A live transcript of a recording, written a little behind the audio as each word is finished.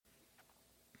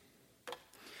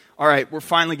All right, we're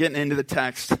finally getting into the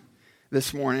text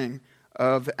this morning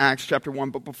of Acts chapter 1.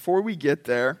 But before we get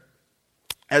there,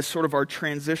 as sort of our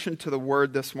transition to the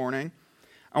word this morning,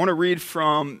 I want to read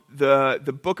from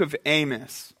the book of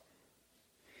Amos.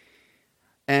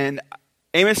 And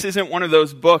Amos isn't one of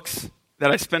those books that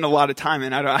I spend a lot of time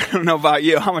in. I don't know about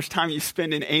you, how much time you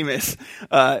spend in Amos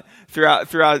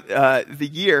throughout the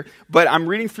year. But I'm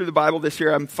reading through the Bible this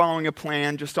year. I'm following a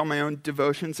plan just on my own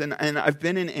devotions. And I've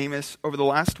been in Amos over the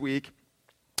last week.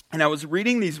 And I was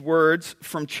reading these words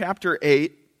from chapter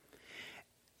 8,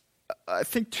 I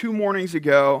think 2 mornings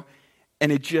ago.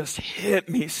 And it just hit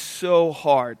me so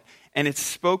hard. And it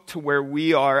spoke to where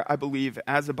we are, I believe,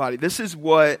 as a body. This is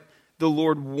what the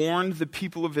Lord warned the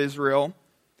people of Israel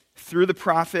through the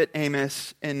prophet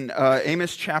Amos. In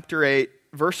Amos chapter 8,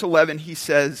 verse 11, he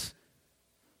says,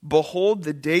 "Behold,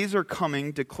 the days are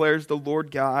coming, declares the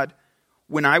Lord God,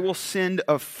 when I will send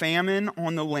a famine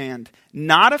on the land,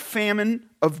 not a famine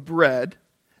of bread,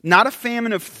 not a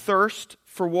famine of thirst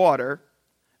for water,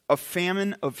 a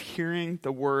famine of hearing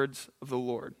the words of the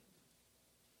Lord."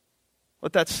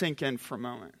 Let that sink in for a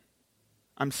moment.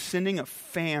 I'm sending a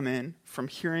famine from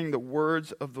hearing the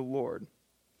words of the Lord.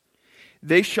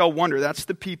 They shall wander, that's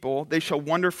the people, they shall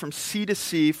wander from sea to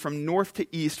sea, from north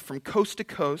to east, from coast to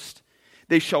coast.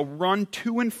 They shall run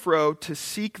to and fro to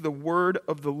seek the word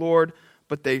of the Lord,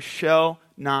 but they shall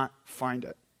not find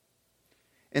it.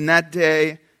 In that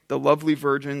day, the lovely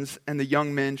virgins and the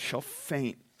young men shall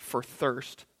faint for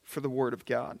thirst for the word of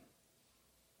God.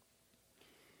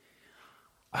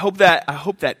 I hope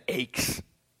that aches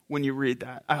when you read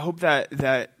that. I hope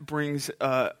that brings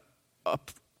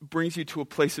you to a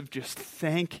place of just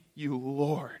thank you,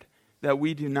 Lord, that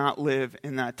we do not live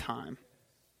in that time.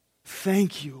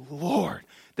 Thank you, Lord,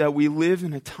 that we live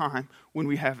in a time when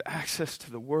we have access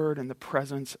to the Word and the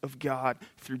presence of God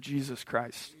through Jesus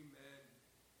Christ. Amen.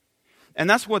 And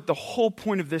that's what the whole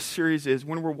point of this series is.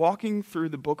 When we're walking through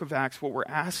the book of Acts, what we're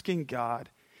asking God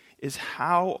is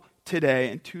how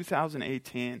today in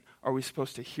 2018 are we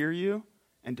supposed to hear you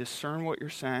and discern what you're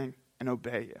saying and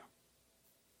obey you?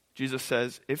 Jesus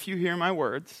says, if you hear my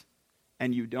words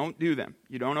and you don't do them,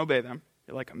 you don't obey them,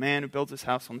 you're like a man who builds his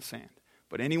house on the sand.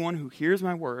 But anyone who hears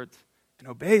my words and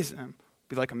obeys them will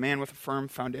be like a man with a firm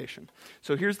foundation.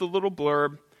 So here's the little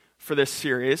blurb for this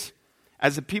series.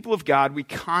 As a people of God, we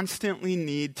constantly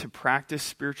need to practice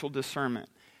spiritual discernment.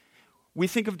 We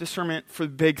think of discernment for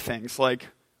big things, like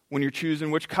when you're choosing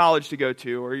which college to go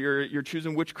to, or you're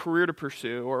choosing which career to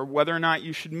pursue, or whether or not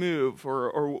you should move,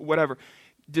 or whatever.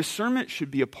 Discernment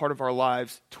should be a part of our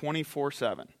lives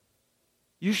 24/7.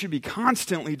 You should be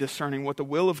constantly discerning what the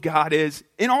will of God is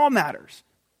in all matters.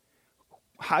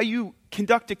 How you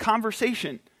conduct a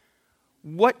conversation,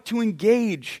 what to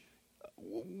engage,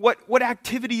 what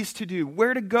activities to do,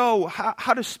 where to go,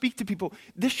 how to speak to people.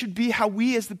 This should be how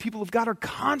we as the people of God are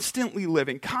constantly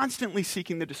living, constantly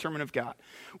seeking the discernment of God.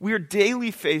 We are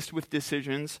daily faced with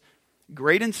decisions,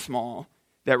 great and small,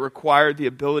 that require the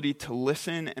ability to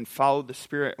listen and follow the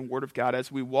Spirit and Word of God.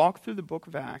 As we walk through the book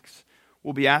of Acts,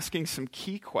 we'll be asking some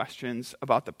key questions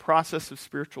about the process of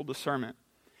spiritual discernment.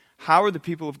 How are the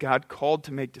people of God called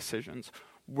to make decisions?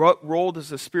 What role does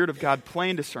the Spirit of God play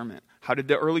in discernment? How did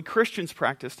the early Christians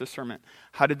practice discernment?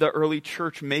 How did the early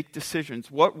church make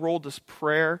decisions? What role does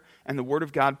prayer and the Word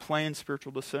of God play in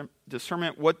spiritual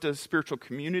discernment? What does spiritual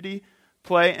community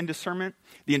play in discernment?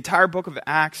 The entire book of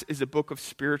Acts is a book of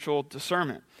spiritual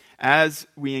discernment. As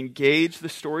we engage the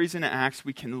stories in Acts,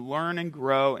 we can learn and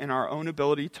grow in our own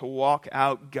ability to walk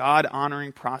out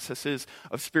God-honoring processes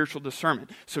of spiritual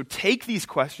discernment. So take these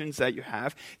questions that you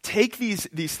have, take these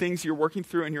things you're working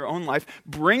through in your own life,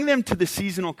 bring them to the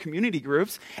seasonal community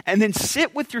groups, and then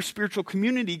sit with your spiritual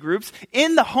community groups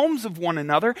in the homes of one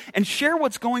another and share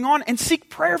what's going on and seek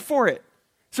prayer for it.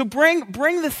 So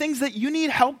bring the things that you need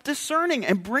help discerning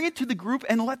and bring it to the group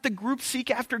and let the group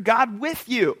seek after God with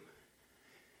you.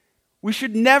 We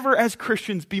should never, as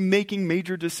Christians, be making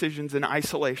major decisions in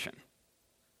isolation.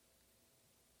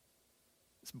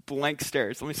 It's blank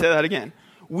stares. Let me say that again.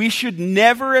 We should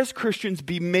never, as Christians,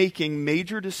 be making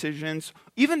major decisions,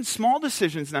 even small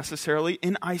decisions necessarily,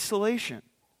 in isolation.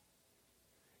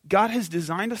 God has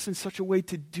designed us in such a way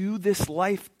to do this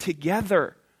life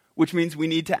together, which means we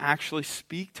need to actually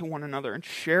speak to one another and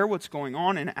share what's going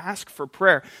on and ask for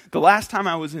prayer. The last time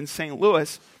I was in St.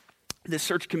 Louis, the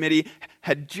search committee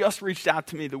had just reached out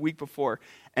to me the week before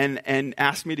and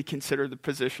asked me to consider the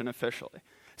position officially.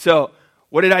 So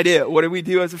What did I do? What did we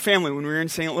do as a family when we were in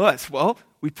St. Louis? Well,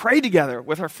 we prayed together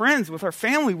with our friends, with our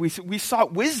family. We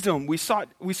sought wisdom. We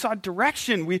sought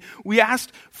direction. We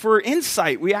asked for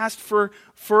insight. We asked for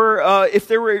if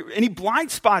there were any blind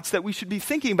spots that we should be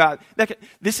thinking about.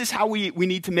 This is how we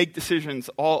need to make decisions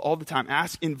all the time.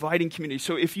 Inviting community.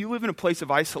 So if you live in a place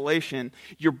of isolation,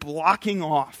 you're blocking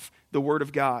off the Word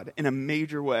of God in a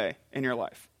major way in your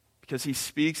life because He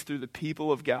speaks through the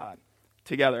people of God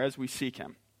together as we seek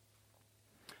Him.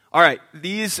 All right,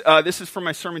 this is from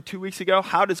my sermon 2 weeks ago.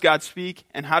 How does God speak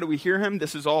and how do we hear Him?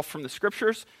 This is all from the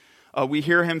Scriptures. We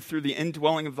hear Him through the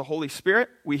indwelling of the Holy Spirit.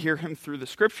 We hear Him through the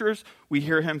Scriptures. We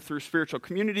hear Him through spiritual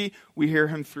community. We hear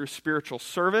Him through spiritual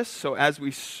service. So as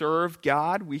we serve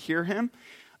God, we hear Him.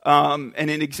 And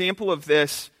an example of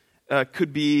this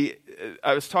could be,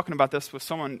 I was talking about this with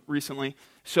someone recently.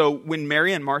 So when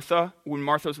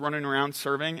Martha's running around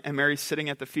serving and Mary's sitting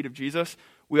at the feet of Jesus,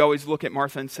 we always look at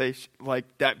Martha and say, like,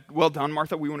 that, well done,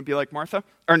 Martha, we want to be like Martha.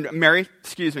 Or Mary,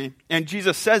 excuse me. And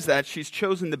Jesus says that. She's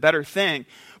chosen the better thing.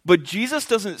 But Jesus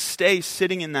doesn't stay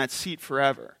sitting in that seat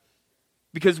forever.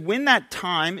 Because when that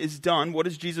time is done, what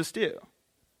does Jesus do?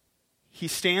 He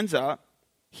stands up,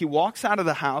 he walks out of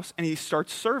the house, and he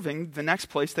starts serving the next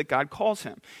place that God calls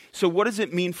him. So what does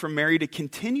it mean for Mary to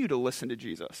continue to listen to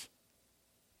Jesus?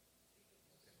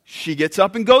 She gets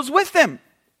up and goes with him.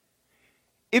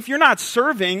 If you're not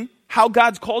serving how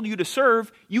God's called you to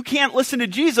serve, you can't listen to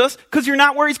Jesus because you're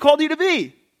not where He's called you to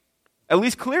be. At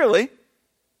least clearly.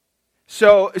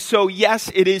 So yes,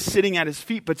 it is sitting at His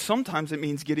feet, but sometimes it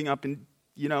means getting up and,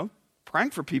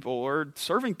 praying for people or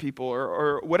serving people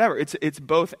or whatever. It's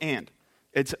both and.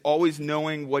 It's always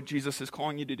knowing what Jesus is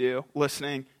calling you to do,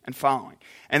 listening and following.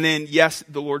 And then, yes,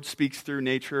 the Lord speaks through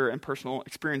nature and personal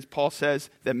experience. Paul says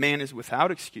that man is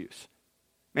without excuse.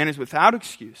 Man is without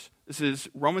excuse. This is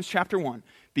Romans chapter 1.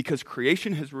 Because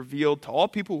creation has revealed to all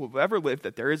people who have ever lived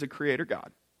that there is a creator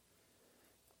God.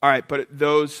 All right, but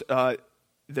those,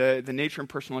 the nature and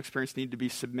personal experience need to be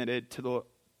submitted to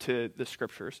the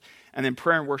Scriptures. And then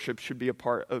prayer and worship should be a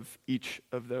part of each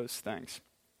of those things.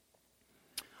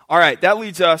 All right, that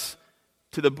leads us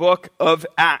to the book of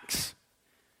Acts.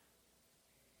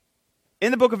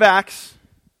 In the book of Acts,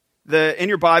 in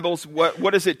your Bibles,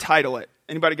 what does it title it?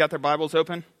 Anybody got their Bibles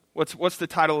open? What's the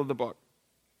title of the book?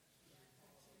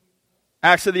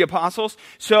 Acts of the Apostles.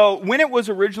 So when it was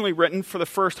originally written for the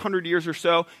first 100 years or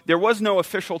so, there was no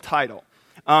official title.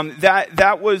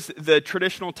 That was the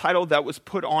traditional title that was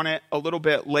put on it a little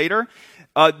bit later.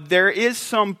 There is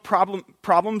some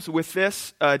problems with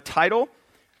this title.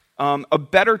 A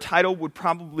better title would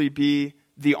probably be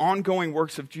The Ongoing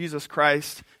Works of Jesus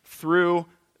Christ Through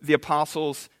the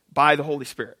Apostles by the Holy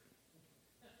Spirit.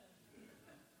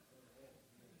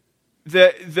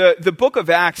 The book of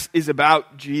Acts is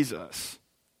about Jesus.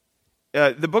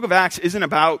 The book of Acts isn't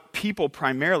about people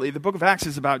primarily. The book of Acts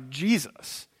is about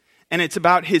Jesus. And it's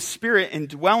about His Spirit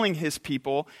indwelling His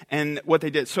people and what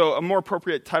they did. So a more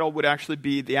appropriate title would actually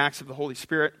be The Acts of the Holy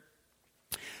Spirit.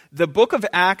 The book of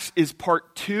Acts is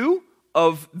part 2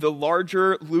 of the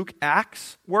larger Luke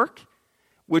Acts work,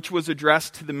 which was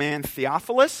addressed to the man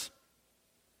Theophilus.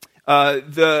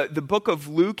 The book of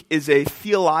Luke is a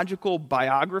theological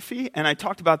biography, and I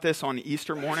talked about this on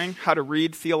Easter morning, how to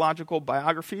read theological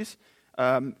biographies.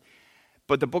 But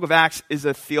the book of Acts is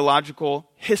a theological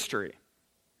history.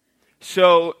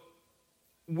 So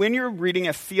when you're reading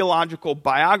a theological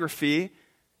biography,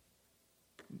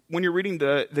 when you're reading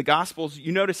the Gospels,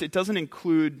 you notice it doesn't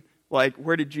include, like,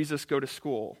 where did Jesus go to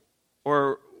school?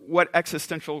 Or what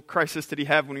existential crisis did he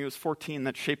have when he was 14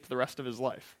 that shaped the rest of his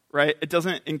life, right? It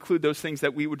doesn't include those things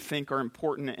that we would think are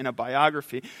important in a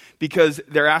biography because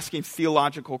they're asking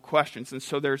theological questions, and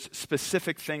so there's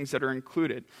specific things that are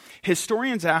included.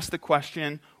 Historians ask the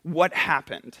question, what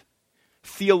happened?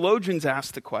 Theologians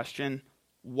ask the question,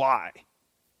 why?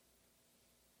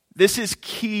 This is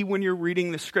key when you're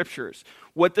reading the Scriptures.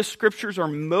 What the Scriptures are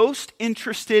most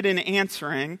interested in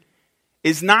answering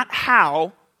is not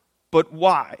how, but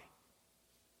why.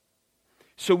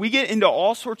 So we get into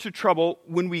all sorts of trouble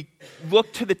when we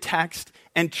look to the text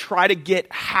and try to get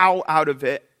how out of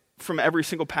it from every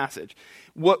single passage.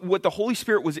 What the Holy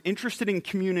Spirit was interested in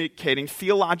communicating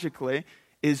theologically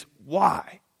is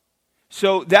why.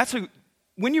 So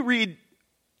when you read,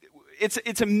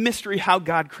 it's a mystery how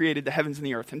God created the heavens and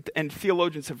the earth. And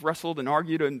theologians have wrestled and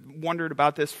argued and wondered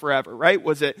about this forever, right?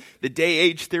 Was it the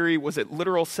day-age theory? Was it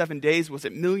literal 7 days? Was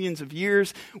it millions of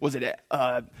years? Was it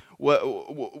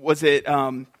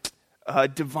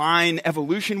divine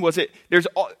evolution?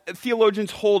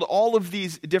 Theologians hold all of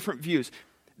these different views.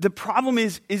 the problem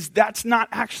is that's not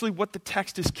actually what the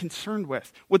text is concerned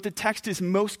with. What the text is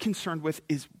most concerned with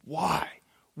is why.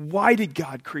 Why did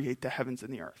God create the heavens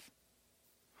and the earth?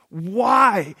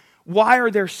 Why? Why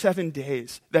are there 7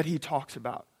 days that he talks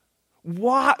about?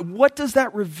 Why? What does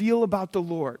that reveal about the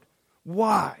Lord?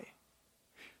 Why?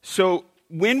 So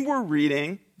when we're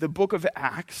reading the book of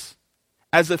Acts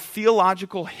as a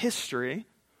theological history,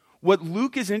 what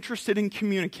Luke is interested in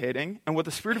communicating and what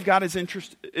the Spirit of God is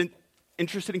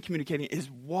interested in communicating is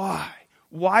why.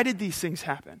 Why did these things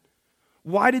happen?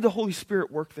 Why did the Holy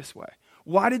Spirit work this way?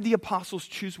 Why did the apostles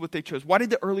choose what they chose? Why did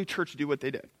the early church do what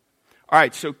they did? All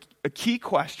right, so a key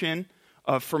question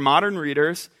for modern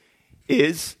readers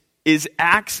is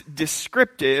Acts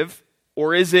descriptive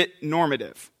or is it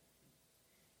normative?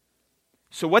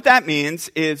 So what that means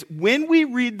is when we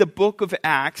read the book of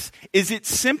Acts, is it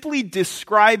simply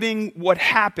describing what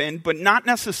happened but not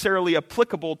necessarily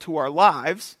applicable to our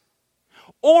lives?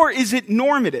 Or is it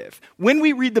normative? When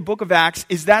we read the book of Acts,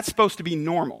 is that supposed to be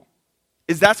normal?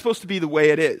 Is that supposed to be the way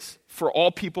it is for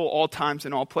all people, all times,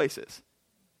 and all places?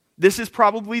 This is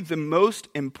probably the most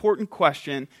important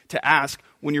question to ask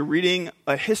when you're reading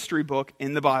a history book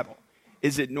in the Bible.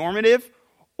 Is it normative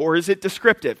or is it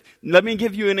descriptive? Let me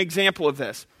give you an example of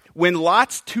this. When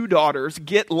Lot's 2 daughters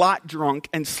get Lot drunk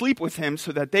and sleep with him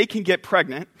so that they can get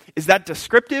pregnant, is that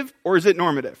descriptive or is it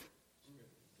normative?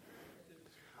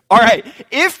 All right,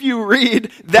 if you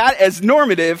read that as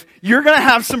normative, you're going to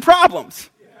have some problems,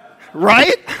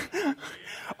 right?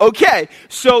 Okay,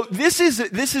 so this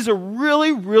is a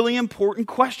really, really important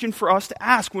question for us to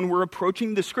ask when we're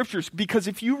approaching the scriptures, because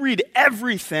if you read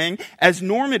everything as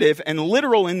normative and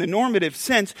literal in the normative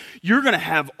sense, you're going to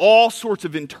have all sorts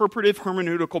of interpretive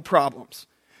hermeneutical problems.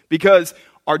 Because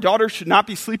our daughters should not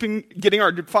be getting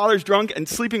our fathers drunk and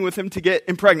sleeping with him to get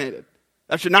impregnated.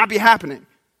 That should not be happening.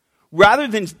 Rather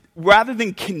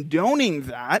than condoning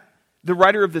that, the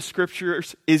writer of the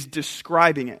scriptures is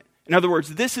describing it. In other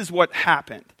words, this is what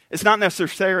happened. It's not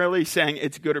necessarily saying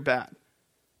it's good or bad.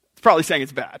 It's probably saying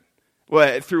it's bad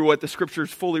through what the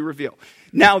scriptures fully reveal.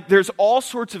 Now, there's all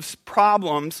sorts of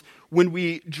problems when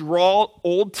we draw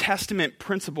Old Testament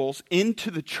principles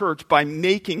into the church by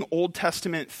making Old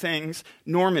Testament things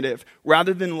normative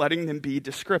rather than letting them be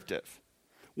descriptive.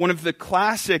 One of the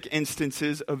classic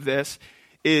instances of this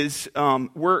is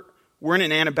we're in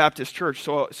an Anabaptist church,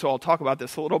 so I'll talk about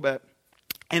this a little bit.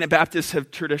 Anabaptists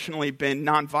have traditionally been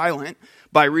nonviolent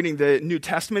by reading the New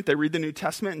Testament. They read the New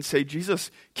Testament and say, Jesus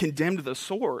condemned the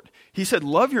sword. He said,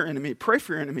 love your enemy, pray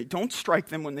for your enemy. Don't strike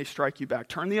them when they strike you back.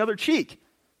 Turn the other cheek.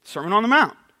 Sermon on the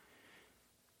Mount.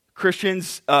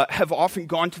 Christians have often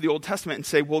gone to the Old Testament and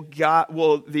say, well,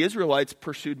 the Israelites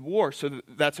pursued war, so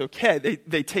that's okay.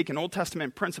 They take an Old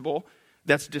Testament principle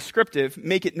that's descriptive,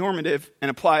 make it normative,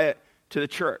 and apply it to the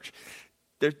church.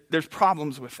 There's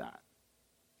problems with that.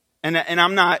 And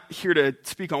I'm not here to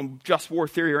speak on just war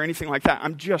theory or anything like that.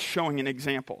 I'm just showing an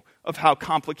example of how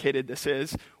complicated this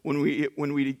is when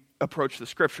we approach the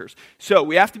scriptures. So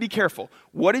we have to be careful.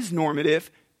 What is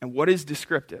normative and what is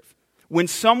descriptive? When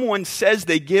someone says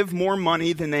they give more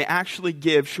money than they actually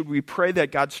give, should we pray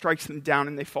that God strikes them down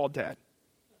and they fall dead?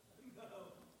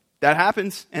 That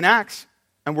happens in Acts,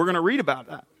 and we're going to read about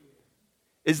that.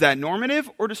 Is that normative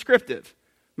or descriptive?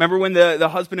 Remember when the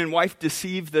husband and wife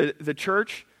deceived the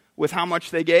church with how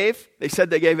much they gave? They said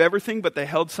they gave everything, but they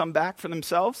held some back for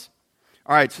themselves.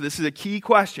 All right, so this is a key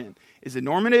question. Is it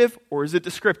normative or is it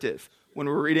descriptive when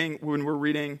we're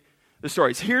reading the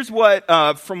stories? Here's what,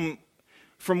 from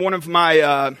one of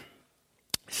my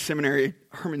seminary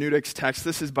hermeneutics texts,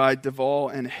 this is by Duvall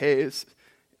and Hayes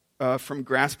from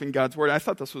Grasping God's Word. I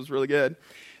thought this was really good.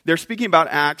 They're speaking about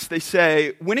Acts. They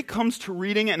say, when it comes to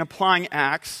reading and applying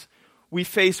Acts, we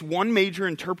face one major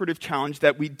interpretive challenge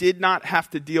that we did not have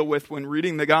to deal with when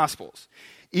reading the Gospels,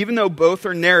 even though both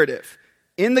are narrative.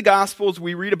 In the Gospels,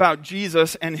 we read about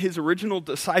Jesus and his original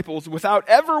disciples without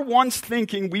ever once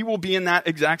thinking we will be in that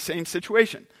exact same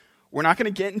situation. We're not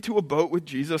going to get into a boat with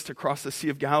Jesus to cross the Sea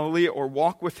of Galilee or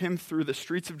walk with him through the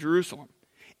streets of Jerusalem.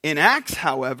 In Acts,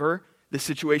 however, the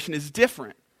situation is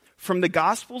different. From the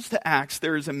Gospels to Acts,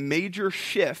 there is a major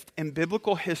shift in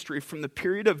biblical history from the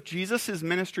period of Jesus'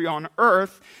 ministry on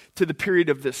earth to the period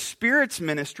of the Spirit's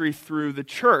ministry through the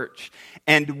church.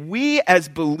 And we, as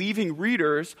believing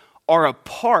readers, are a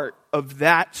part of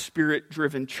that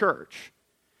Spirit-driven church.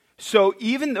 So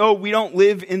even though we don't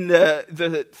live in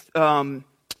the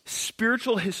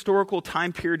spiritual historical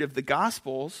time period of the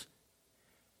Gospels,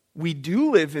 we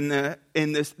do live in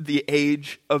the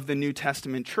age of the New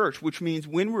Testament church, which means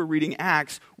when we're reading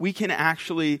Acts, we can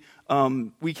actually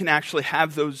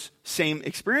have those same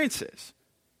experiences.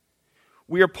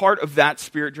 We are part of that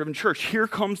Spirit-driven church. Here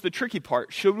comes the tricky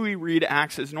part. Should we read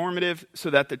Acts as normative so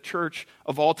that the church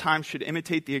of all time should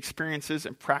imitate the experiences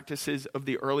and practices of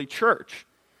the early church?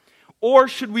 Or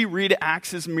should we read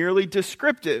Acts as merely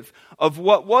descriptive of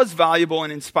what was valuable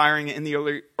and inspiring in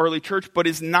the early church, but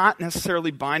is not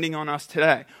necessarily binding on us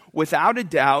today? Without a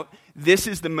doubt, this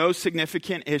is the most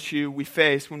significant issue we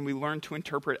face when we learn to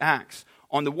interpret Acts.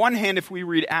 On the one hand, if we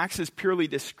read Acts as purely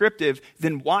descriptive,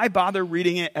 then why bother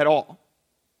reading it at all?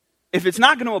 If it's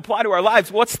not going to apply to our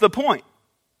lives, what's the point?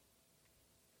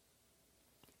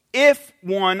 If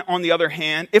on the other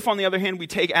hand, we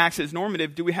take Acts as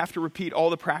normative, do we have to repeat all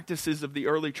the practices of the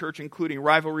early church, including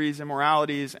rivalries,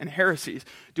 immoralities, and heresies?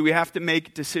 Do we have to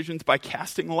make decisions by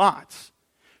casting lots?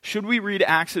 Should we read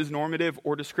Acts as normative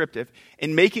or descriptive?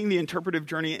 In making the interpretive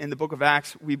journey in the book of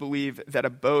Acts, we believe that a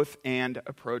both-and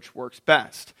approach works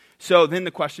best. So then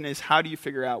the question is, how do you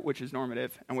figure out which is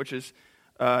normative and which is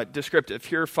descriptive?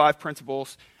 Here are 5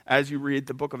 principles as you read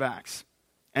the book of Acts.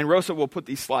 And Rosa will put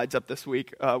these slides up this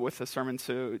week with the sermon,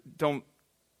 so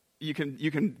you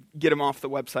can get them off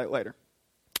the website later.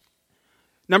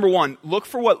 Number 1, look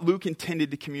for what Luke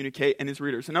intended to communicate in his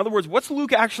readers. In other words, what's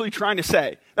Luke actually trying to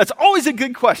say? That's always a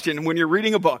good question when you're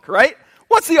reading a book, right?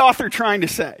 What's the author trying to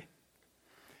say?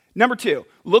 Number 2,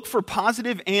 look for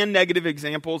positive and negative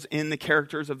examples in the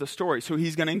characters of the story. So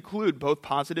he's going to include both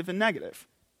positive and negative.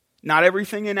 Not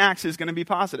everything in Acts is going to be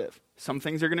positive. Some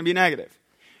things are going to be negative.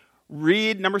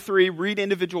 Number 3, read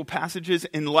individual passages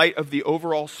in light of the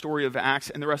overall story of Acts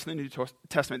and the rest of the New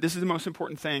Testament. This is the most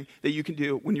important thing that you can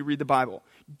do when you read the Bible.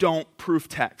 Don't proof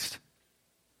text.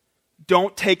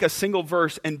 Don't take a single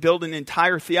verse and build an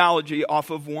entire theology off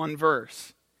of one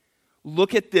verse.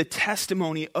 Look at the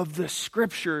testimony of the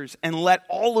scriptures and let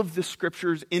all of the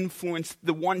scriptures influence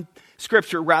the one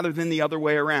scripture rather than the other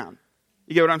way around.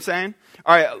 You get what I'm saying?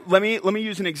 All right, let me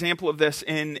use an example of this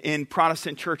in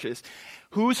Protestant churches.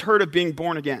 Who's heard of being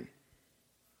born again?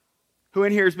 Who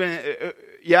in here has been?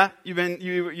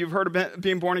 You've heard of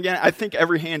being born again? I think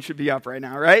every hand should be up right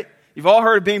now, right? You've all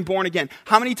heard of being born again.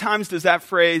 How many times does that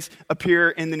phrase appear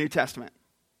in the New Testament?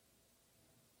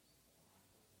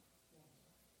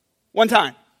 One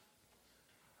time.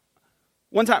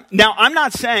 One time. Now, I'm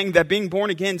not saying that being born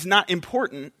again is not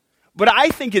important, but I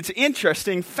think it's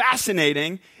interesting,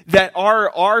 fascinating, that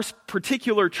our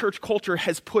particular church culture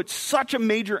has put such a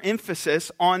major emphasis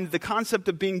on the concept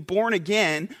of being born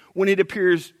again when it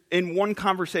appears in one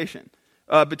conversation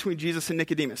between Jesus and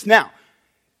Nicodemus. Now,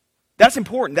 that's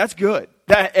important. That's good.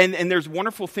 And there's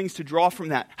wonderful things to draw from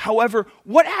that. However,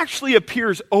 what actually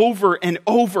appears over and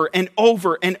over and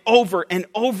over and over and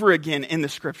over again in the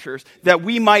scriptures that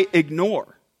we might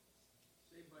ignore?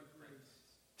 Saved by grace.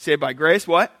 Saved by grace,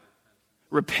 what?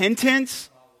 Repentance.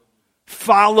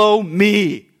 Follow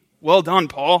me. Well done,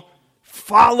 Paul.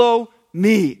 Follow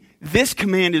me. This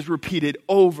command is repeated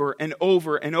over and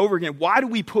over and over again. Why do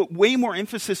we put way more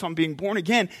emphasis on being born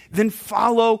again than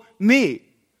follow me?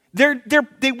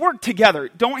 They work together.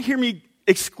 Don't hear me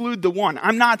exclude the one.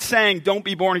 I'm not saying don't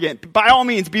be born again. By all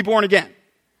means, be born again.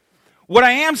 What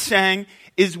I am saying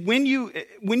is when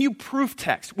you proof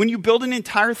text, when you build an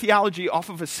entire theology off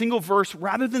of a single verse,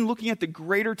 rather than looking at the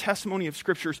greater testimony of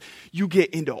scriptures, you get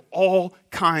into all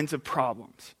kinds of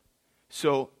problems.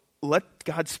 So let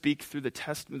God speak through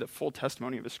the full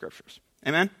testimony of the scriptures.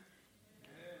 Amen?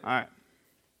 All right.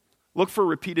 Look for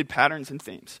repeated patterns and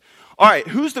themes. All right,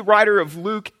 who's the writer of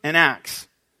Luke and Acts?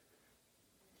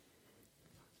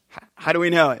 How do we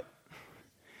know it?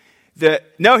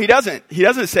 No, he doesn't. He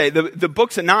doesn't say. The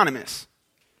book's anonymous.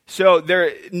 So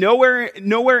nowhere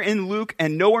in Luke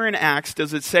and nowhere in Acts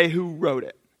does it say who wrote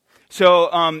it.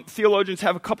 So theologians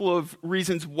have a couple of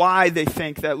reasons why they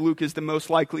think that Luke is the most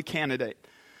likely candidate.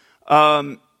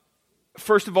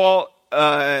 First of all,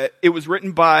 it was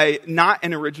written by not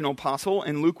an original apostle.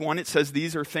 In Luke 1, it says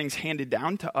these are things handed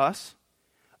down to us.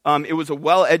 It was a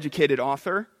well-educated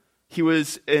author.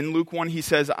 In Luke 1, he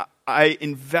says, I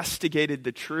investigated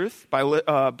the truth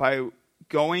by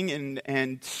going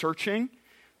and searching.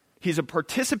 He's a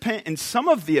participant in some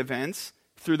of the events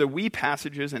through the we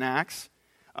passages in Acts.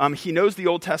 He knows the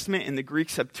Old Testament in the Greek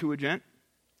Septuagint.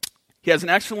 He has an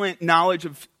excellent knowledge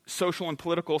of social and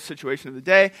political situation of the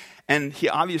day, and he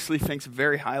obviously thinks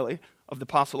very highly of the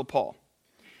Apostle Paul.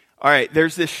 All right,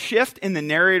 there's this shift in the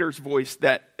narrator's voice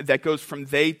that goes from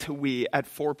they to we at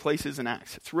 4 places in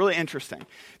Acts. It's really interesting.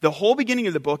 The whole beginning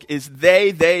of the book is they.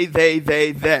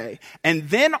 And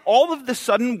then all of a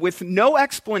sudden, with no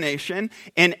explanation,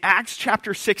 in Acts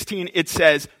chapter 16, it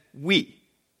says we.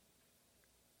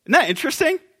 Isn't that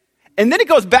interesting? And then it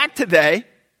goes back to they,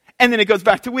 And then it goes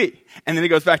back to we. And then it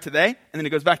goes back to they. And then it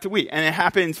goes back to we. And it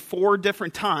happens 4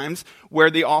 different times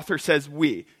where the author says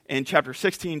we in chapter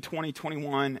 16, 20,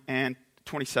 21, and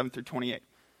 27 through 28.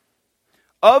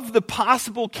 Of the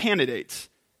possible candidates,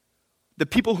 the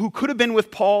people who could have been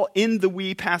with Paul in the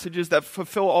we passages that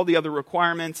fulfill all the other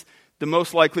requirements, the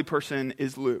most likely person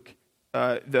is Luke,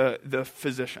 the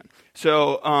physician.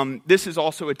 So this is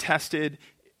also attested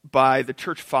by the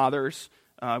church fathers.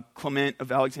 Clement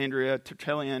of Alexandria,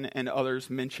 Tertullian, and others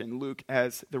mention Luke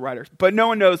as the writer. But no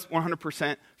one knows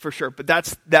 100% for sure, but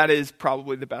that is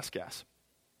probably the best guess.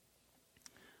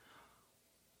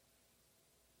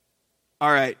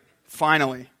 All right,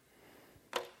 finally,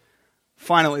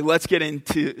 let's get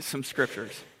into some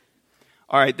scriptures.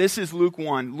 All right, this is Luke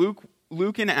 1.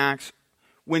 Luke and Acts,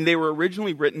 when they were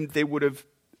originally written, they would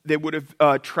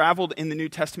have traveled in the New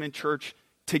Testament church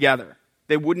together.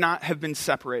 They would not have been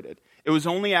separated. It was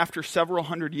only after several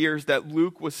hundred years that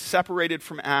Luke was separated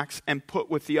from Acts and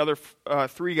put with the other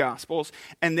 3 Gospels.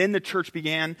 And then the church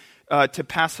began to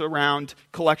pass around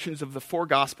collections of the 4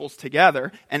 Gospels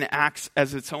together and Acts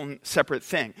as its own separate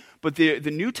thing. But the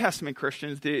New Testament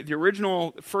Christians, the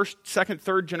original 1st, 2nd,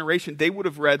 3rd generation, they would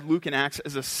have read Luke and Acts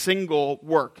as a single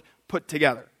work put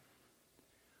together.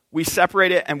 We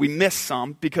separate it and we miss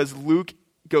some because Luke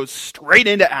goes straight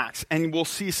into Acts, and we'll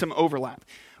see some overlap.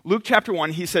 Luke chapter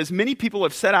 1, he says, many people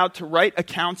have set out to write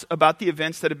accounts about the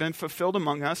events that have been fulfilled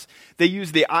among us. They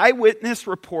use the eyewitness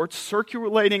reports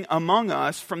circulating among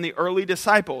us from the early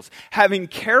disciples. Having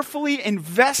carefully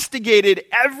investigated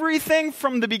everything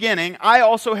from the beginning, I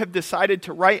also have decided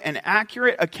to write an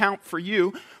accurate account for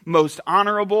you, most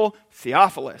honorable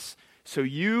Theophilus, so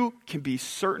you can be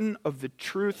certain of the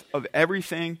truth of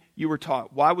everything you were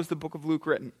taught. Why was the book of Luke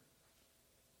written?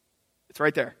 It's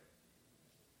right there.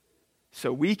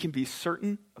 So we can be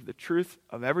certain of the truth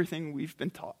of everything we've been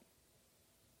taught.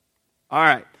 All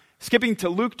right, skipping to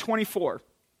Luke 24,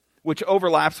 which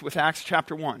overlaps with Acts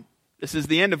chapter 1. This is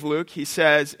the end of Luke. He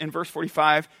says in verse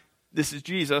 45, this is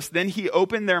Jesus. Then he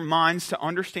opened their minds to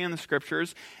understand the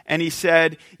scriptures, and he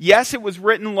said, yes, it was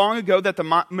written long ago that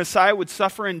the Messiah would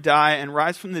suffer and die and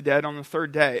rise from the dead on the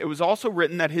 3rd day. It was also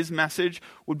written that his message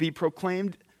would be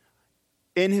proclaimed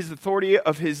in his authority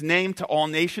of his name to all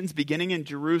nations, beginning in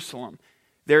Jerusalem.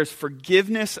 There's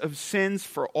forgiveness of sins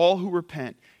for all who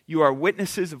repent. You are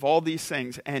witnesses of all these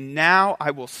things. And now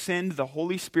I will send the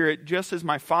Holy Spirit just as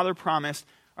my Father promised.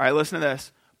 All right, listen to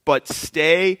this. But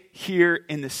stay here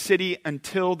in the city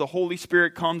until the Holy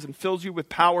Spirit comes and fills you with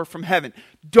power from heaven.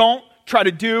 Don't try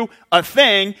to do a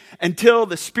thing until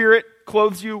the Spirit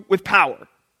clothes you with power.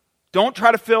 Don't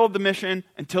try to fill the mission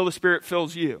until the Spirit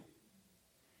fills you.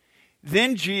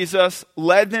 Then Jesus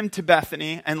led them to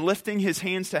Bethany, and lifting his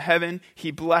hands to heaven,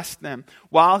 he blessed them.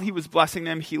 While he was blessing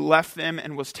them, he left them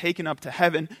and was taken up to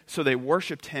heaven. So they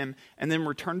worshipped him and then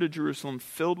returned to Jerusalem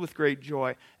filled with great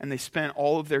joy. And they spent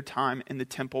all of their time in the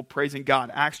temple praising God.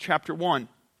 Acts chapter 1.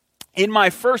 In my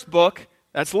first book,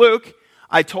 that's Luke,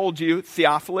 I told you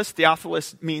Theophilus.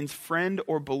 Theophilus means friend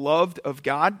or beloved of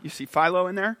God. You see Philo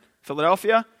in there,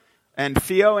 Philadelphia, and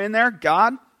Theo in there,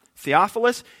 God,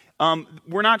 Theophilus.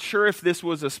 We're not sure if this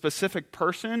was a specific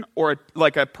person or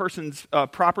like a person's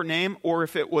proper name or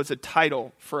if it was a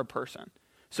title for a person.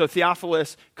 So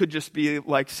Theophilus could just be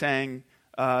like saying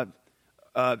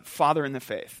father in the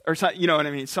faith or you know what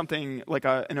I mean? Something like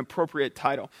an appropriate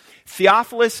title.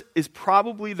 Theophilus is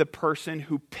probably the person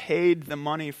who paid the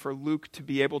money for Luke to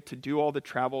be able to do all the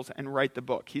travels and write the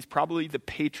book. He's probably the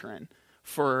patron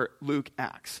for Luke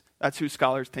Acts. That's who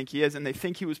scholars think he is, and they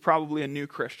think he was probably a new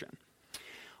Christian.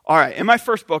 All right, in my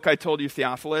first book, I told you,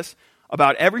 Theophilus,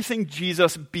 about everything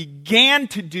Jesus began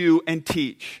to do and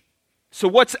teach. So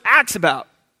what's Acts about?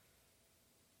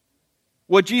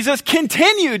 What Jesus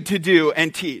continued to do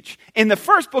and teach. In the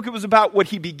first book, it was about what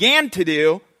he began to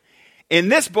do. In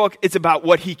this book, it's about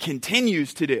what he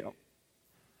continues to do.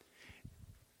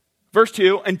 Verse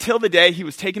 2, until the day he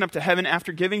was taken up to heaven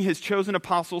after giving his chosen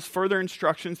apostles further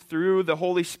instructions through the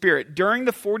Holy Spirit. During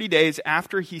the 40 days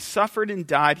after he suffered and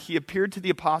died, he appeared to the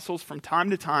apostles from time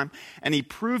to time, and he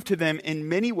proved to them in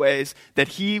many ways that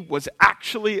he was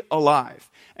actually alive.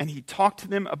 And he talked to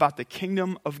them about the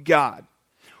kingdom of God.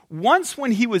 Once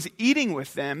when he was eating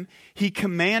with them, he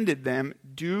commanded them,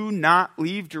 do not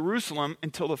leave Jerusalem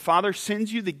until the Father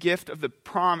sends you the gift of the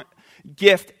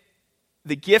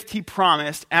gift he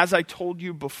promised, as I told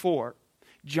you before.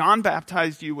 John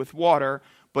baptized you with water,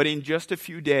 but in just a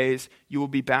few days you will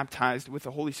be baptized with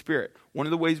the Holy Spirit. One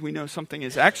of the ways we know something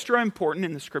is extra important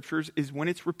in the scriptures is when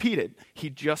it's repeated.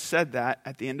 He just said that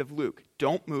at the end of Luke.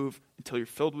 Don't move until you're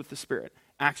filled with the Spirit.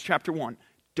 Acts chapter 1.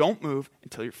 Don't move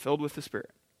until you're filled with the Spirit.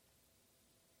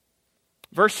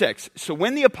 Verse 6, so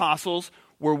when the apostles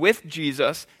were with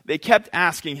Jesus, they kept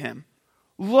asking him,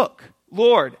 look,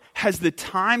 Lord, has the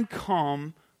time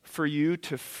come for you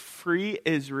to free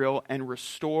Israel and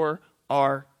restore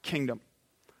our kingdom?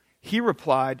 He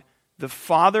replied, the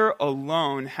Father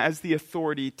alone has the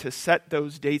authority to set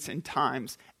those dates and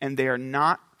times, and they are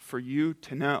not for you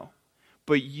to know.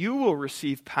 But you will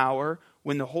receive power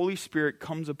when the Holy Spirit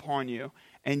comes upon you,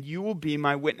 and you will be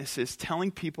my witnesses,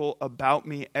 telling people about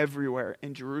me everywhere,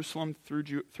 in Jerusalem,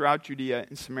 throughout Judea,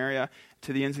 and Samaria,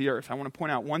 to the ends of the earth. I want to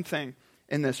point out one thing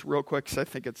in this real quick, because I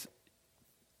think it's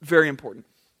very important.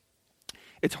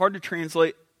 It's hard to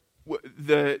translate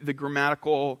the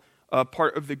grammatical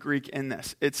part of the Greek in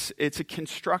this. It's a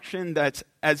construction that's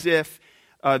as if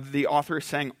the author is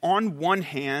saying, on one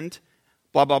hand,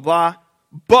 blah, blah, blah,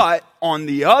 but on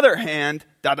the other hand,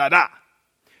 da, da, da.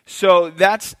 So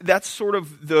that's sort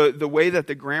of the way that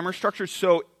the grammar structures.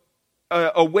 So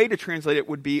a way to translate it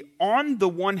would be, on the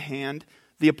one hand,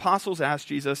 the apostles asked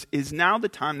Jesus, is now the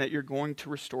time that you're going to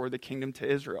restore the kingdom to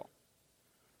Israel?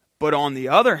 But on the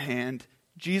other hand,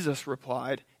 Jesus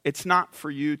replied, it's not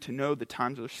for you to know the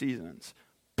times or seasons,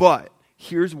 but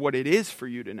here's what it is for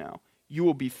you to know. You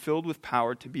will be filled with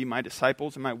power to be my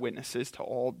disciples and my witnesses to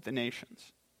all the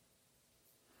nations.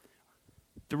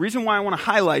 The reason why I want to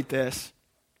highlight this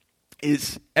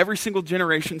is every single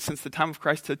generation since the time of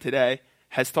Christ to today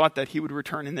has thought that he would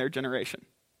return in their generation.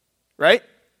 Right?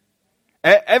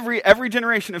 Every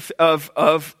generation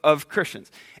of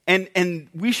Christians. And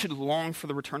we should long for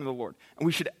the return of the Lord. And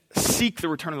we should seek the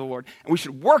return of the Lord. And we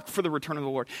should work for the return of the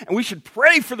Lord. And we should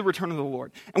pray for the return of the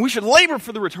Lord. And we should labor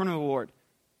for the return of the Lord.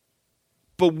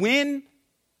 But when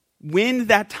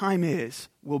that time is,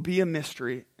 will be a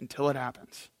mystery until it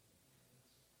happens.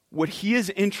 What he is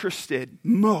interested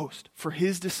most for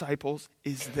his disciples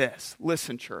is this.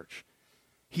 Listen, church.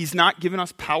 He's not given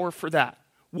us power for that.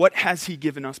 What has he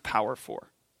given us power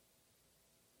for?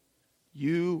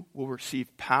 You will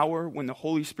receive power when the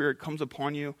Holy Spirit comes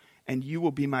upon you, and you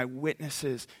will be my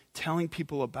witnesses, telling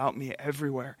people about me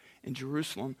everywhere, in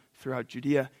Jerusalem, throughout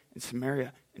Judea and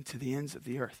Samaria, and to the ends of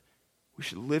the earth. We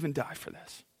should live and die for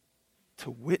this,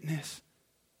 to witness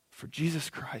for Jesus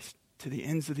Christ to the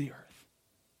ends of the earth.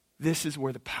 This is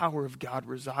where the power of God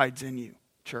resides in you,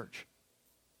 church.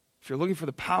 If you're looking for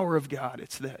the power of God,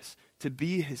 it's this, to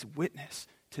be his witness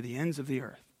to the ends of the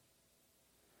earth.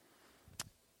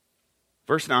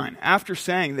 Verse 9, after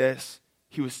saying this,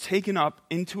 he was taken up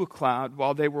into a cloud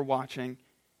while they were watching,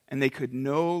 and they could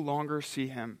no longer see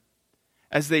him.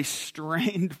 As they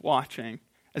strained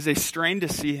to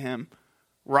see him,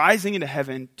 rising into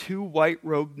heaven, 2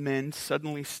 white-robed men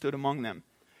suddenly stood among them.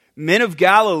 Men of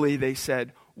Galilee, they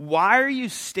said, why are you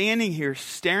standing here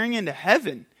staring into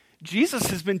heaven? Jesus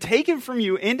has been taken from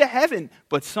you into heaven,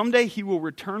 but someday he will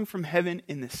return from heaven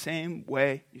in the same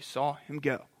way you saw him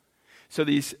go. So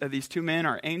these 2 men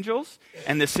are angels,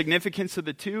 and the significance of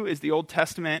the 2 is the Old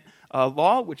Testament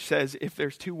law, which says if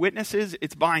there's 2 witnesses,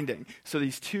 it's binding. So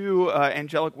these 2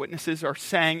 angelic witnesses are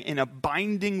saying in a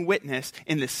binding witness,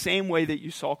 in the same way that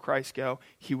you saw Christ go,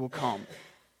 he will come.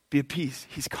 Be at peace,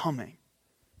 he's coming.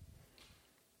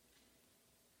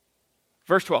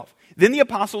 Verse 12, then the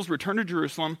apostles returned to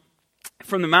Jerusalem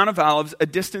from the Mount of Olives, a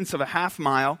distance of a half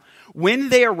mile. When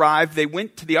they arrived, they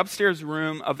went to the upstairs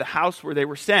room of the house where they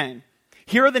were staying.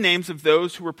 Here are the names of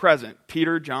those who were present: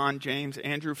 Peter, John, James,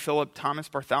 Andrew, Philip, Thomas,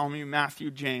 Bartholomew,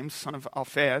 Matthew, James, son of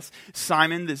Alphaeus,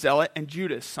 Simon the Zealot, and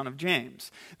Judas, son of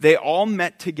James. They all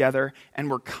met together and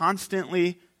were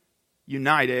constantly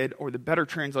united, or the better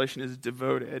translation is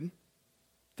devoted.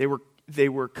 They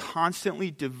were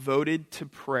constantly devoted to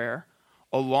prayer,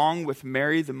 along with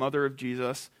Mary, the mother of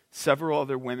Jesus, several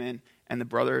other women, and the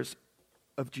brothers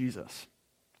of Jesus.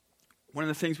 One of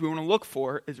the things we want to look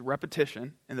for is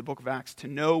repetition in the book of Acts to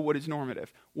know what is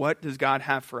normative. What does God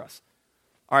have for us?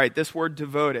 All right, this word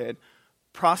devoted,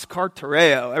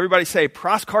 proskartereo. Everybody say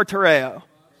proskartereo.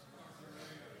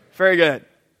 Very good.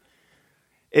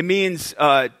 It means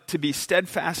to be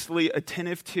steadfastly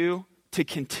attentive to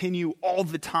continue all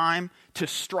the time, to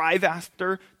strive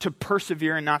after, to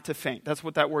persevere and not to faint. That's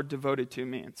what that word devoted to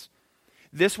means.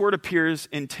 This word appears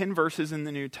in 10 verses in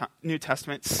the New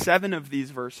Testament. 7 of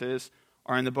these verses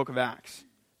are in the book of Acts.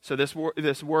 So this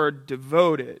word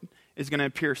devoted is going to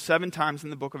appear 7 times in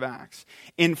the book of Acts.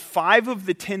 In 5 of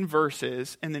the 10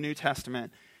 verses in the New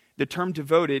Testament, the term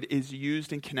devoted is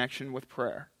used in connection with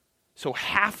prayer. So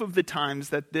half of the times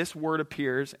that this word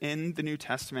appears in the New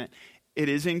Testament, it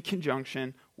is in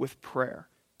conjunction with prayer.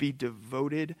 Be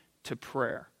devoted to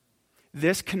prayer.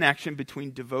 This connection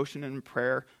between devotion and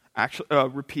prayer actually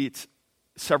repeats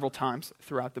several times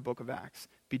throughout the book of Acts.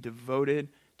 Be devoted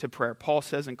to prayer. Paul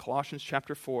says in Colossians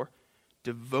chapter 4,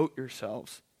 devote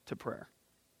yourselves to prayer.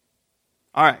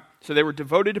 All right, so they were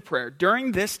devoted to prayer.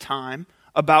 During this time,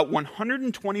 about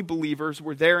 120 believers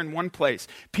were there in one place.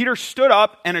 Peter stood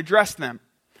up and addressed them.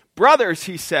 Brothers,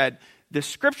 he said, the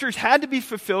scriptures had to be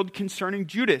fulfilled concerning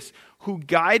Judas, who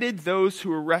guided those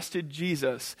who arrested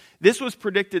Jesus. This was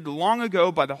predicted long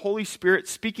ago by the Holy Spirit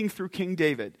speaking through King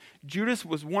David. Judas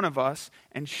was one of us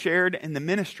and shared in the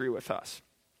ministry with us.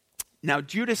 Now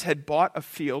Judas had bought a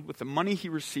field with the money he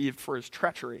received for his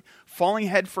treachery. Falling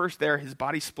headfirst there, his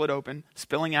body split open,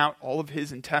 spilling out all of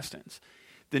his intestines.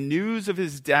 The news of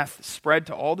his death spread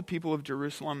to all the people of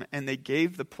Jerusalem, and they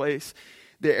gave the place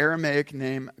the Aramaic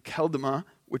name Keldama,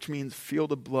 which means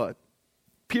field of blood.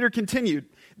 Peter continued,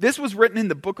 this was written in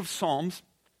the book of Psalms,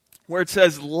 where it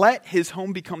says, let his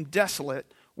home become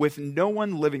desolate with no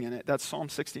one living in it. That's Psalm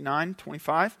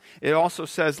 69:25. It also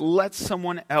says, let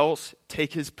someone else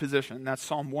take his position. That's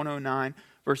Psalm 109,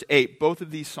 verse 8. Both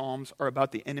of these psalms are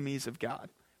about the enemies of God,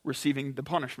 receiving the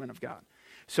punishment of God.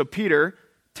 So Peter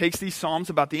takes these psalms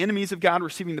about the enemies of God,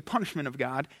 receiving the punishment of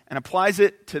God, and applies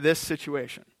it to this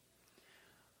situation.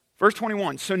 Verse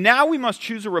 21, so now we must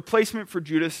choose a replacement for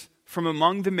Judas from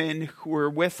among the men who were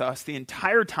with us the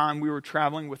entire time we were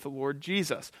traveling with the Lord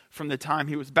Jesus, from the time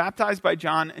he was baptized by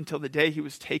John until the day he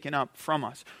was taken up from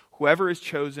us. Whoever is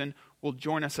chosen will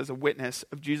join us as a witness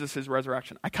of Jesus'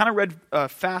 resurrection. I kind of read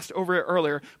fast over it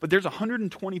earlier, but there's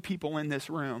 120 people in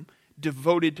this room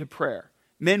devoted to prayer.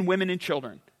 Men, women, and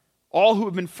children. All who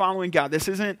have been following God. This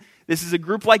is a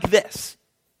group like this.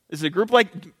 This is a group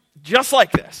just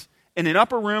like this. In an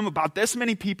upper room, about this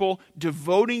many people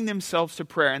devoting themselves to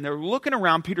prayer. And they're looking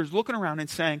around, Peter's looking around and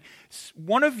saying,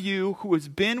 one of you who has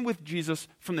been with Jesus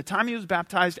from the time he was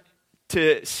baptized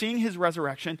to seeing his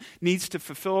resurrection needs to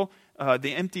fulfill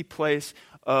the empty place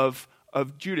of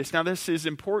Judas. Now this is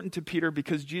important to Peter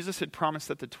because Jesus had promised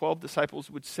that the 12 disciples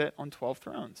would sit on 12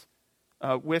 thrones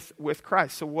with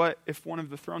Christ. So what if one of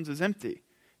the thrones is empty?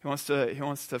 He wants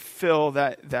to fill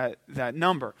that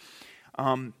number.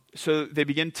 So they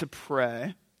begin to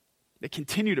pray. They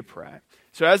continue to pray.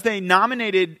 So they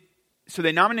nominated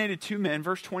two men,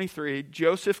 verse 23,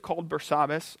 Joseph called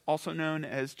Barsabbas, also known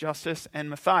as Justus, and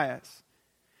Matthias.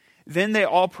 Then they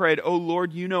all prayed, O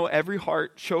Lord, you know every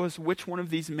heart. Show us which one of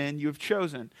these men you have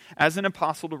chosen as an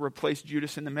apostle to replace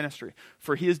Judas in the ministry,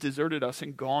 for he has deserted us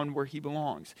and gone where he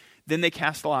belongs. Then they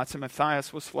cast lots, and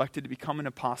Matthias was selected to become an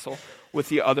apostle with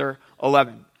the other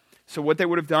 11. So what they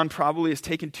would have done probably is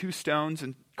taken 2 stones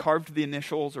and carved the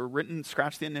initials or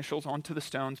scratched the initials onto the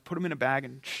stones, put them in a bag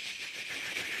and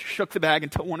shook the bag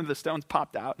until one of the stones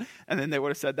popped out. And then they would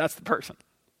have said, that's the person.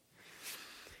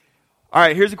 All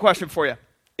right, here's a question for you.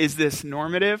 Is this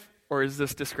normative or is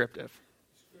this descriptive?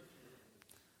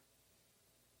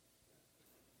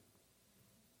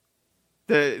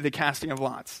 The casting of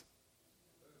lots.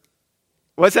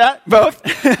 What's that? Both?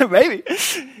 Maybe.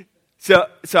 So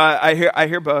I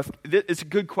hear both. It's a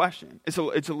good question. It's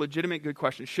a legitimate good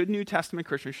question. Should New Testament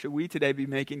Christians, should we today be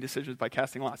making decisions by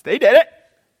casting lots? They did it.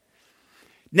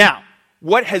 Now,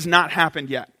 what has not happened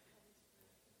yet?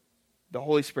 The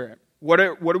Holy Spirit. What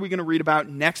are we going to read about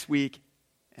next week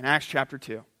in Acts chapter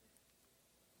 2?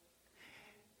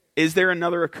 Is there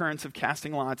another occurrence of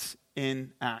casting lots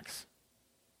in Acts?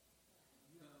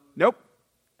 Nope.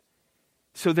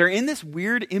 So they're in this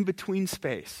weird in-between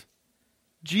space.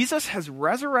 Jesus has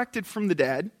resurrected from the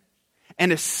dead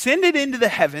and ascended into the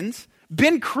heavens,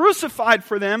 been crucified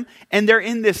for them, and they're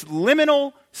in this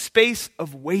liminal space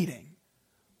of waiting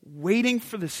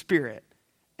for the Spirit.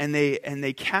 And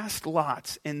they cast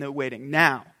lots in the waiting.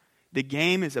 Now, the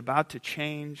game is about to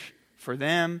change for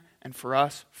them and for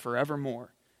us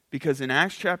forevermore. Because in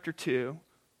Acts chapter 2,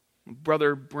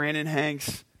 Brother Brandon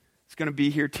Hanks is going to be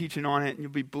here teaching on it, and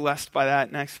you'll be blessed by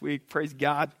that next week. Praise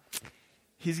God.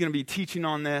 He's going to be teaching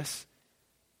on this.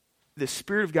 The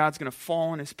Spirit of God's going to fall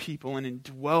on his people and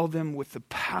indwell them with the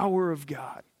power of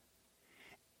God.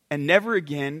 And never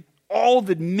again, all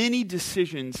the many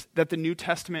decisions that the New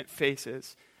Testament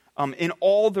faces, in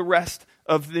all the rest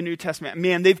of the New Testament,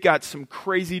 man, they've got some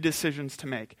crazy decisions to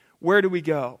make. Where do we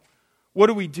go? What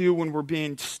do we do when we're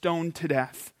being stoned to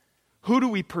death? Who do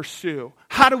we pursue?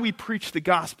 How do we preach the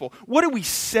gospel? What do we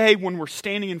say when we're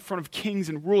standing in front of kings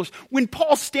and rulers? When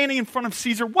Paul's standing in front of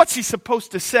Caesar, what's he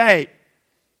supposed to say?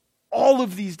 All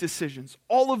of these decisions,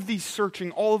 all of these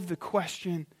searching, all of the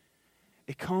question,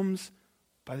 it comes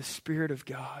by the Spirit of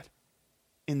God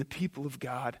in the people of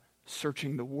God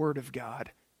searching the Word of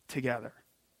God together.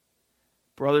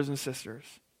 Brothers and sisters,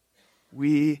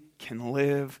 we can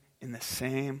live in the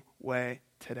same way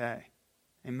today.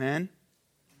 Amen?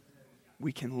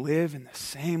 We can live in the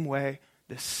same way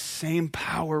the same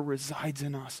power resides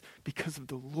in us because of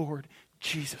the Lord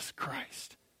Jesus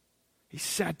Christ. He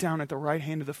sat down at the right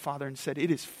hand of the Father and said,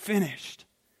 "It is finished."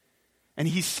 And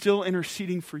he's still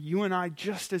interceding for you and I,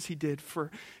 just as he did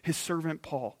for his servant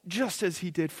Paul, just as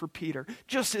he did for Peter,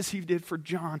 just as he did for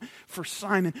John, for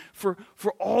Simon, for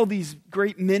all these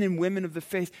great men and women of the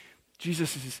faith.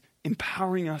 Jesus is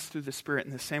empowering us through the Spirit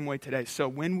in the same way today. So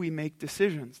when we make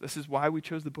decisions, this is why we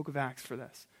chose the book of Acts for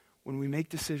this. When we make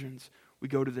decisions, we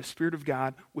go to the Spirit of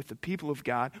God, with the people of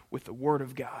God, with the Word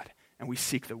of God, and we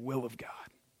seek the will of God.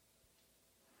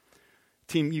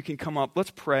 Team, you can come up.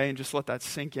 Let's pray and just let that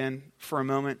sink in for a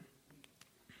moment.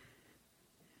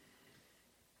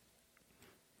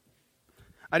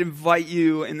 I'd invite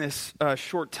you in this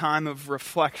short time of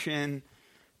reflection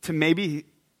to maybe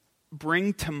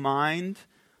bring to mind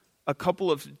a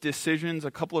couple of decisions,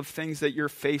 a couple of things that you're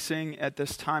facing at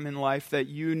this time in life that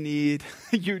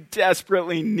you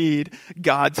desperately need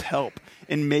God's help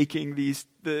in making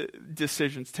the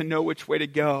decisions, to know which way to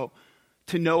go,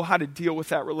 to know how to deal with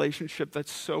that relationship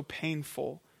that's so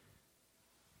painful,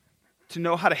 to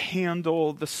know how to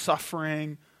handle the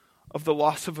suffering of the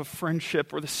loss of a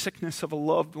friendship or the sickness of a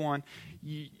loved one.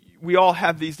 We all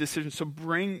have these decisions, so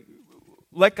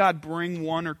let God bring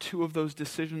one or two of those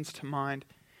decisions to mind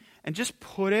and just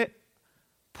put it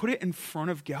in front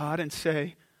of God and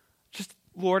say, just,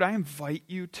 Lord, I invite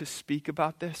you to speak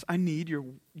about this. I need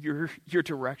your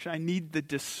direction. I need the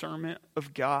discernment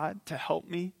of God to help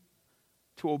me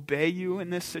to obey you in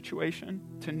this situation,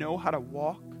 to know how to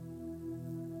walk.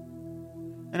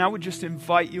 And I would just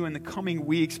invite you in the coming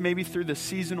weeks, maybe through the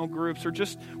seasonal groups or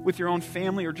just with your own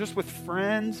family or just with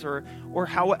friends or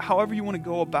however you want to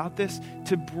go about this,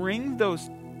 to bring those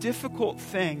difficult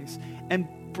things and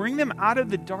bring them out of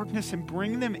the darkness and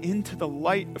bring them into the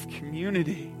light of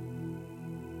community.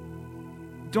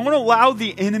 Don't allow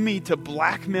the enemy to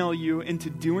blackmail you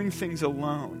into doing things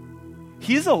alone.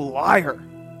 He's a liar.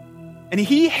 And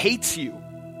he hates you.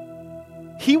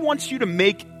 He wants you to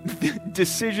make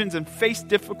decisions and face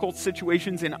difficult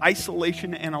situations in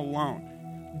isolation and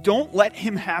alone. Don't let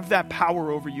him have that power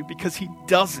over you, because he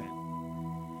doesn't.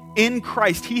 In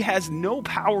Christ, he has no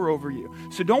power over you.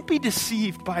 So don't be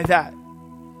deceived by that.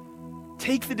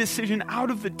 Take the decision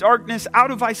out of the darkness, out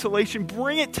of isolation,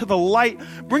 bring it to the light,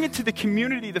 bring it to the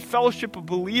community, the fellowship of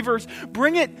believers.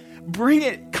 Bring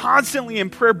it constantly in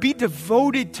prayer. Be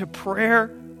devoted to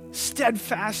prayer.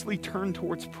 Steadfastly turn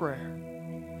towards prayer.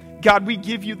 God, we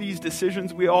give you these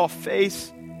decisions we all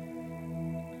face.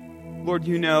 Lord,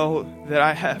 you know that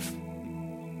I have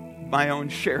my own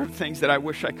share of things that I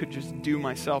wish I could just do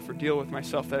myself or deal with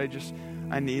myself, that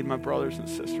I need my brothers and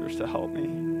sisters to help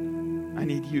me. I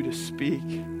need you to speak.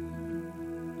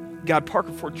 God,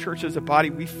 Parker Ford Church as a body,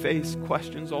 we face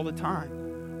questions all the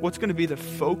time. What's going to be the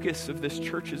focus of this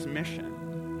church's mission?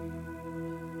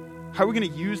 How are we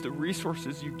going to use the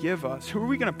resources you give us? Who are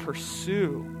we going to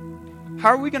pursue? How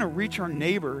are we going to reach our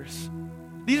neighbors?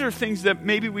 These are things that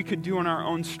maybe we could do in our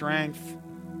own strength.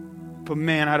 But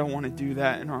man, I don't want to do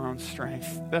that in our own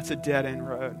strength. That's a dead-end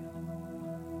road.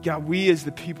 God, we as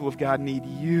the people of God need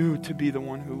you to be the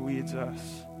one who leads us.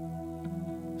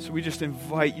 So we just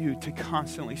invite you to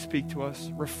constantly speak to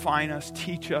us, refine us,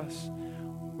 teach us.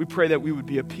 We pray that we would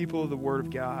be a people of the Word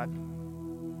of God.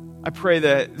 I pray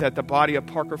that the body of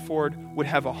Parker Ford would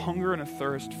have a hunger and a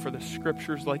thirst for the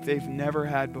Scriptures like they've never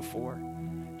had before.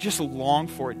 Just long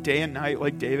for it day and night,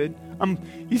 like David.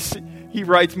 He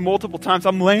writes multiple times,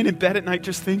 I'm laying in bed at night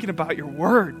just thinking about your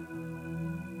Word.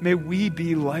 May we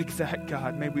be like that,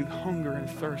 God. May we hunger and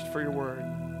thirst for your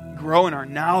Word. Grow in our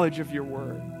knowledge of your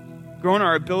Word. Grow in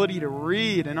our ability to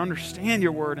read and understand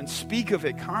your Word and speak of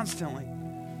it constantly.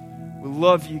 We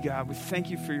love you, God. We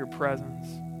thank you for your presence.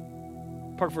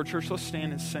 Parker Ford Church, let's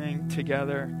stand and sing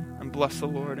together and bless the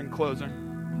Lord in closing.